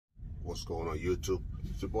What's going on YouTube?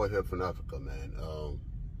 It's your boy here from Africa, man.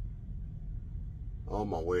 On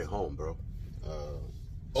my way home, bro.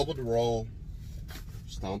 Over the road.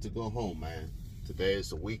 It's time to go home, man. Today is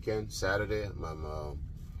the weekend, Saturday. I'm a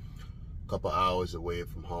couple hours away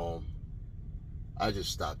from home. I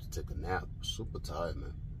just stopped to take a nap. Super tired,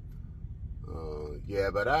 man. Yeah,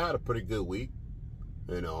 but I had a pretty good week.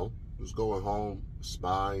 You know, was going home,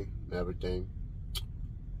 spine, and everything.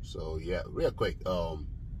 So yeah, real quick.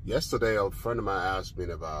 Yesterday a friend of mine asked me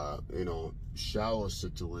about, shower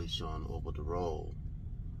situation over the road.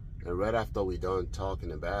 And right after we done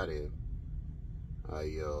talking about it,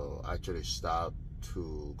 I actually stopped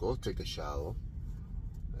to go take a shower,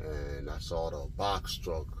 and I saw the box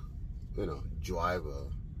truck, driver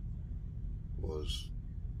was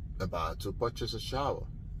about to purchase a shower.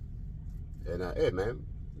 And hey man,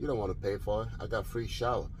 you don't want to pay for it. I got free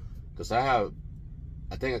shower. Because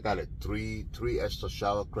I think I got a three extra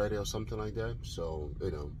shower credit or something like that. So,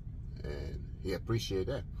 and he appreciated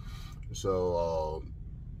that. So,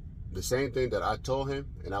 the same thing that I told him,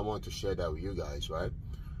 and I want to share that with you guys, right?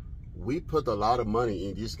 We put a lot of money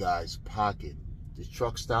in this guy's pocket. The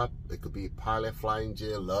truck stop, it could be Pilot Flying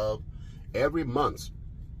J, Love. Every month,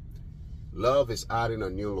 Love is adding a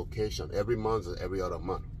new location. Every month or every other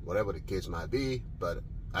month, whatever the case might be. But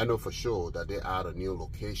I know for sure that they add a new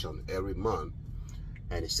location every month.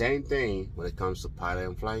 And the same thing when it comes to Pilot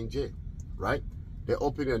and Flying J, right? They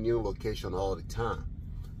open a new location all the time.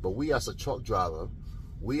 But we as a truck driver,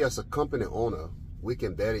 we as a company owner, we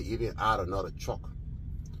can barely even add another truck.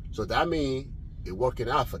 So that means it's working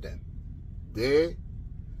out for them. It's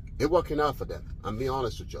working out for them. I'm being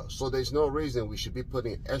honest with y'all. So there's no reason we should be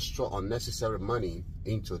putting extra unnecessary money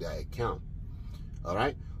into their account. All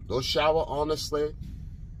right? Those shower, honestly,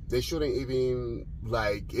 they shouldn't even,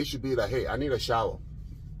 it should be like, hey, I need a shower.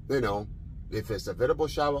 If it's a available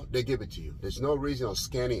shower, they give it to you. There's no reason of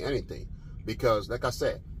scanning anything. Because, like I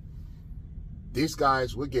said, these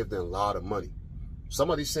guys will give them a lot of money.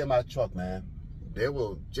 Somebody semi truck, man, they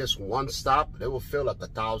will just one stop, they will fill like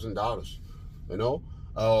 $1,000.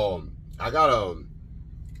 I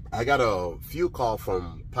got a few calls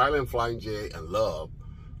from Pilot Flying J and Love,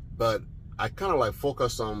 but I kind of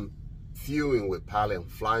focus on fueling with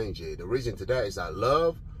Pilot Flying J. The reason to that is that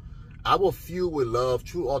Love, I will fuel with Love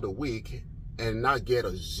throughout the week and not get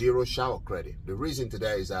a zero shower credit. The reason to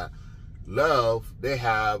that is that Love, they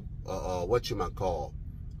have what you might call,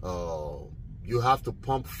 you have to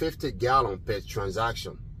pump 50 gallons per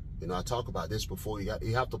transaction. I talked about this before.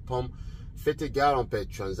 You have to pump 50 gallons per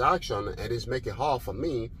transaction, and it's making it hard for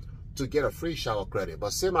me to get a free shower credit.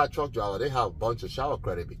 But semi truck driver, they have a bunch of shower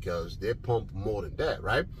credit because they pump more than that,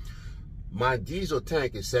 right? My diesel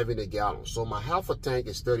tank is 70 gallons, so my half a tank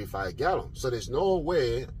is 35 gallons. So there's no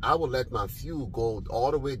way I would let my fuel go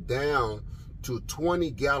all the way down to 20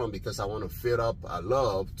 gallons because I want to fill up a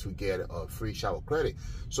Love to get a free shower credit.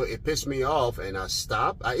 So it pissed me off, and I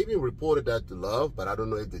stopped. I even reported that to Love, but I don't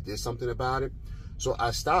know if they did something about it. So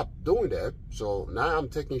I stopped doing that. So now I'm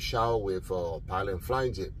taking shower with Pilot and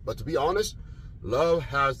Flying J. But to be honest, Love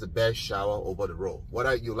has the best shower over the road.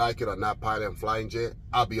 Whether you like it or not, Pilot and Flying J,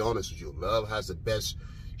 I'll be honest with you. Love has the best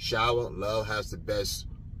shower. Love has the best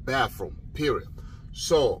bathroom, period.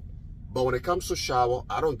 So, but when it comes to shower,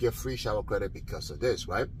 I don't get free shower credit because of this,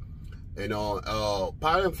 right?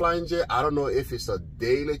 Pilot and Flying J, I don't know if it's a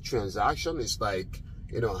daily transaction. It's like,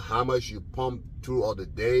 how much you pump throughout the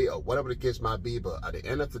day or whatever the case might be. But at the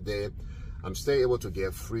end of the day, I'm still able to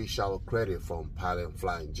get free shower credit from Pilot and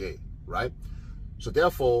Flying J, right? So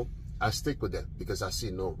therefore, I stick with them because I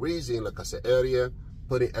see no reason, like I said earlier,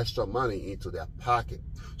 putting extra money into their pocket.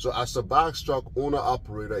 So as a box truck owner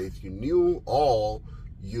operator, if you knew all,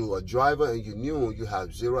 you a driver and you knew you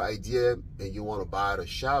have zero idea and you want to buy the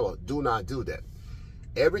shower, do not do that.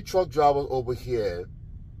 Every truck driver over here,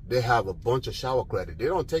 they have a bunch of shower credit. They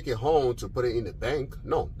don't take it home to put it in the bank.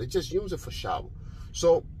 No, they just use it for shower.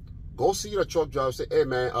 So go see the truck driver, say, hey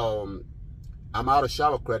man, I'm out of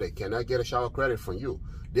shower credit. Can I get a shower credit from you?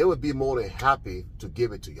 They would be more than happy to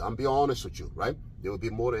give it to you. I'm being honest with you, right? They would be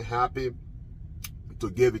more than happy to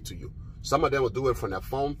give it to you. Some of them will do it from their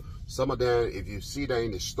phone. Some of them, if you see that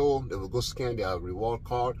in the store, they will go scan their reward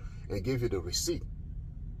card and give you the receipt.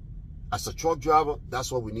 As a truck driver, that's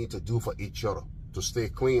what we need to do for each other to stay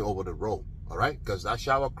clean over the road, all right? Because that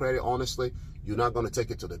shower credit, honestly, you're not going to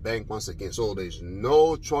take it to the bank once again. So there's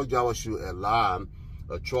no truck driver should allow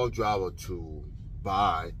a truck driver to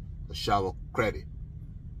buy a shower credit,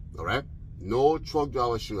 all right? No truck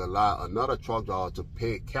driver should allow another truck driver to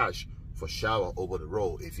pay cash for shower over the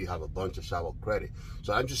road if you have a bunch of shower credit.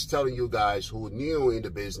 So I'm just telling you guys who are new in the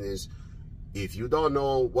business, If you don't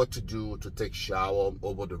know what to do to take shower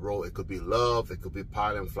over the road, it could be Love, it could be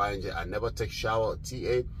Pilot Flying J. I never take shower at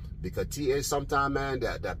TA because TA sometimes, man,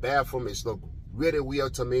 that bathroom is look really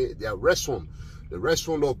weird to me. The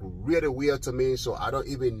restroom look really weird to me, so I don't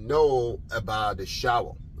even know about the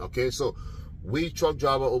shower. Okay, so we truck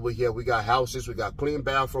driver over here, we got houses, we got clean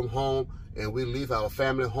bathroom home, and we leave our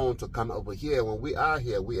family home to come over here. When we are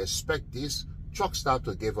here, we expect this truck stop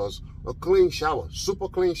to give us a clean shower, super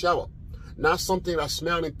clean shower. Not something that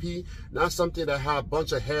smelling pee, not something that have a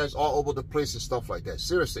bunch of hairs all over the place and stuff like that.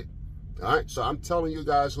 Seriously. All right. So I'm telling you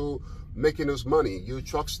guys who making this money, you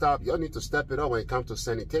truck stop, you need to step it up when it comes to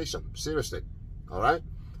sanitation. Seriously. All right.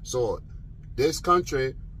 So this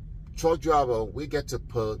country, truck driver, we get to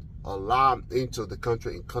put a lot into the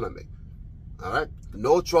country economy. All right.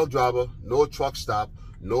 No truck driver, no truck stop,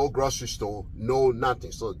 no grocery store, no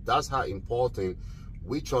nothing. So that's how important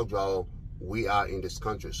we truck driver we are in this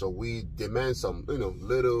country. So we demand some,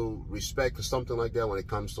 little respect or something like that when it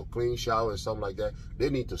comes to clean shower and something like that. They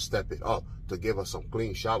need to step it up to give us some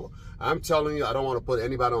clean shower. I'm telling you, I don't want to put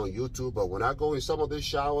anybody on YouTube, but when I go in some of these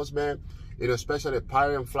showers, man, especially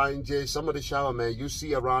Pilot Flying J, some of the shower, man, you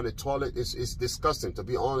see around the toilet, it's disgusting, to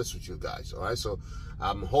be honest with you guys. All right, so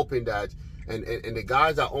I'm hoping that, and the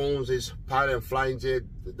guys that owns this Pilot Flying J,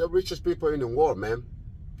 the richest people in the world, man.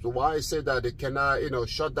 So why I say that they cannot,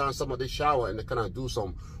 shut down some of the shower and they cannot do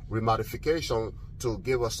some remodification to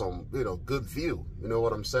give us some, good view. You know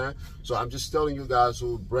what I'm saying? So I'm just telling you guys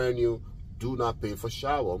who brand new, do not pay for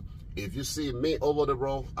shower. If you see me over the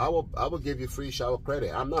road, I will give you free shower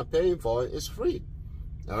credit. I'm not paying for it. It's free.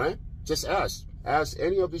 All right? Just ask. Ask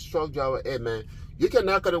any of these truck drivers, hey, man, you can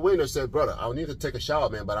knock on the window and say, brother, I need to take a shower,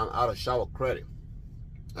 man, but I'm out of shower credit.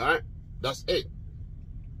 All right? That's it.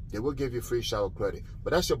 They will give you free shower credit.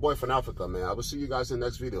 But that's your boy from Africa, man. I will see you guys in the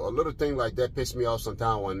next video. A little thing like that pissed me off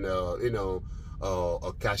sometimes when,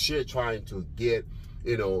 a cashier trying to get,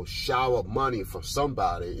 shower money from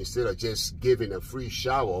somebody instead of just giving a free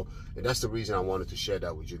shower. And that's the reason I wanted to share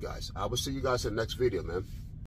that with you guys. I will see you guys in the next video, man.